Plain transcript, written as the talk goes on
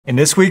In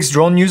this week's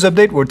drone news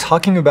update, we're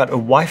talking about a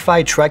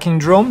Wi-Fi tracking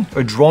drone,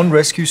 a drone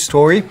rescue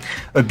story,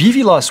 a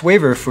BVLOS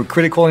waiver for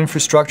critical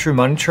infrastructure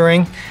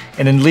monitoring,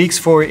 and then leaks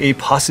for a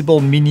possible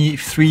Mini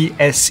 3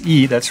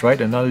 SE, that's right,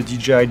 another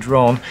DJI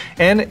drone,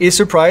 and a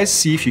surprise,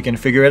 see if you can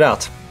figure it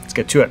out. Let's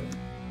get to it.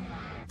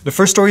 The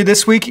first story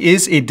this week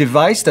is a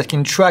device that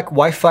can track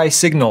Wi-Fi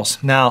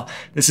signals. Now,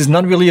 this is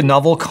not really a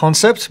novel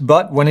concept,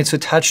 but when it's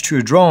attached to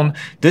a drone,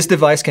 this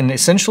device can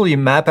essentially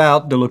map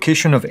out the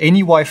location of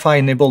any Wi-Fi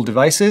enabled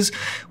devices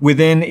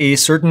within a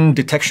certain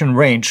detection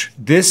range.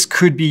 This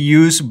could be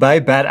used by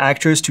bad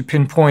actors to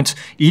pinpoint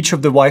each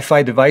of the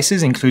Wi-Fi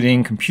devices,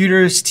 including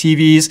computers,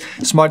 TVs,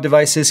 smart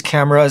devices,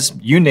 cameras,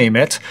 you name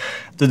it.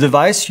 The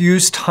device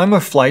used time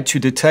of flight to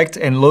detect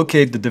and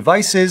locate the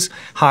devices.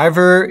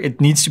 However,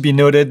 it needs to be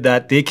noted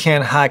that they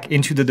can't hack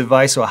into the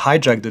device or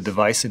hijack the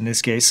device in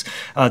this case.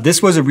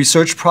 This was a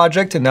research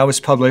project and that was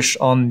published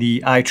on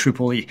the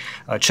IEEE.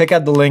 Check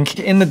out the link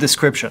in the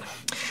description.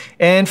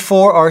 And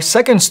for our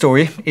second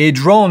story, a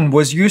drone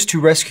was used to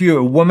rescue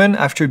a woman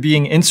after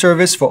being in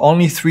service for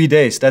only 3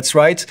 days. That's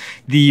right,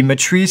 the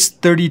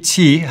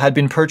M30T had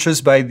been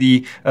purchased by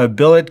the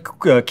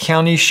Billett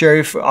County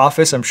Sheriff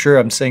Office, I'm sure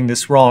I'm saying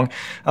this wrong,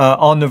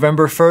 on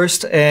November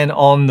 1st, and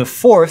on the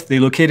 4th, they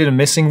located a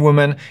missing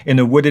woman in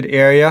a wooded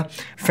area.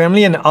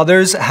 Family and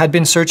others had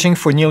been searching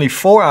for nearly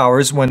 4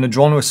 hours when the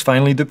drone was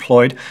finally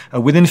deployed.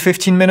 Within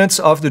 15 minutes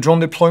of the drone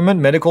deployment,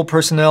 medical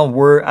personnel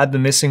were at the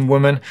missing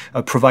woman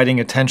providing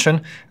attention.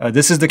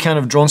 This is the kind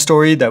of drone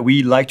story that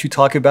we like to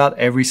talk about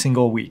every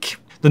single week.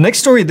 The next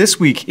story this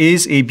week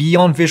is a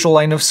beyond visual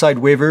line of sight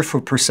waiver for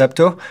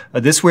Percepto.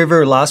 This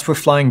waiver allows for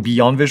flying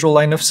beyond visual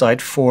line of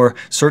sight for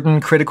certain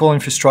critical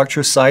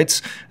infrastructure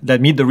sites that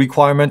meet the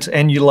requirement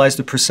and utilize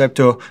the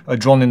Percepto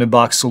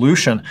drone-in-a-box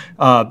solution.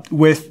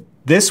 With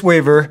this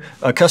waiver,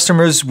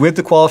 customers with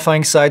the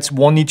qualifying sites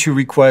won't need to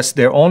request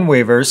their own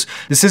waivers.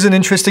 This is an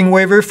interesting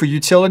waiver for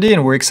utility,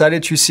 and we're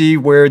excited to see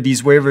where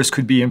these waivers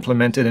could be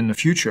implemented in the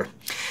future.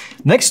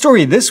 Next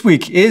story this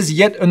week is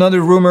yet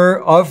another rumor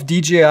of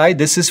DJI.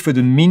 This is for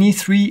the Mini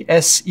 3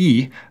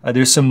 SE.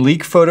 There's some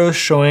leak photos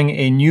showing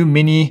a new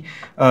Mini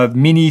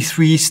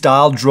 3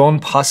 style drone,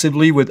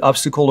 possibly with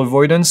obstacle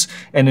avoidance,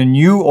 and a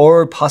new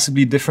or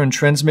possibly different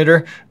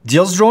transmitter.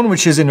 Deals Drone,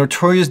 which is a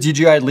notorious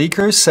DJI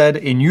leaker, said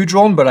a new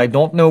drone, but I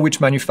don't know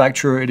which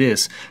manufacturer it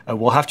is.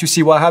 We'll have to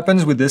see what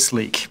happens with this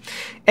leak.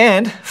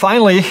 And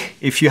finally,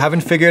 if you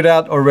haven't figured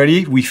out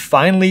already, we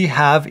finally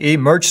have a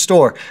merch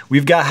store.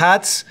 We've got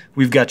hats,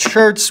 we've got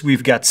shirts,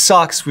 we've got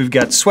socks, we've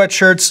got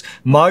sweatshirts,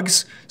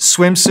 mugs,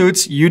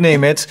 swimsuits, you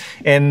name it.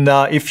 And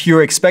if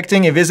you're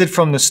expecting a visit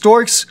from the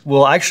storks,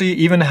 we'll actually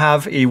even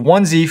have a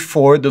onesie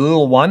for the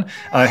little one.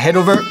 Head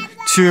over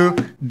to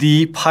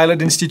the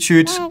Pilot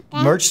Institute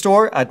merch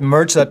store at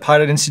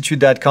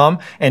merch.pilotinstitute.com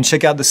and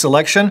check out the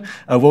selection.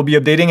 We'll be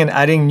updating and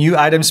adding new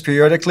items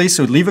periodically,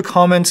 so leave a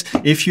comment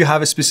if you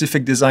have a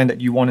specific design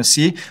that you want to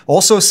see.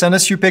 Also, send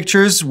us your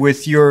pictures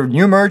with your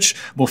new merch.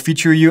 We'll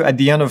feature you at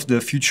the end of the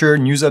future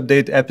news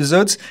update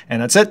episodes.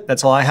 And that's it.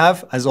 That's all I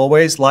have. As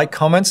always, like,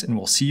 comments, and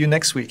we'll see you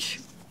next week.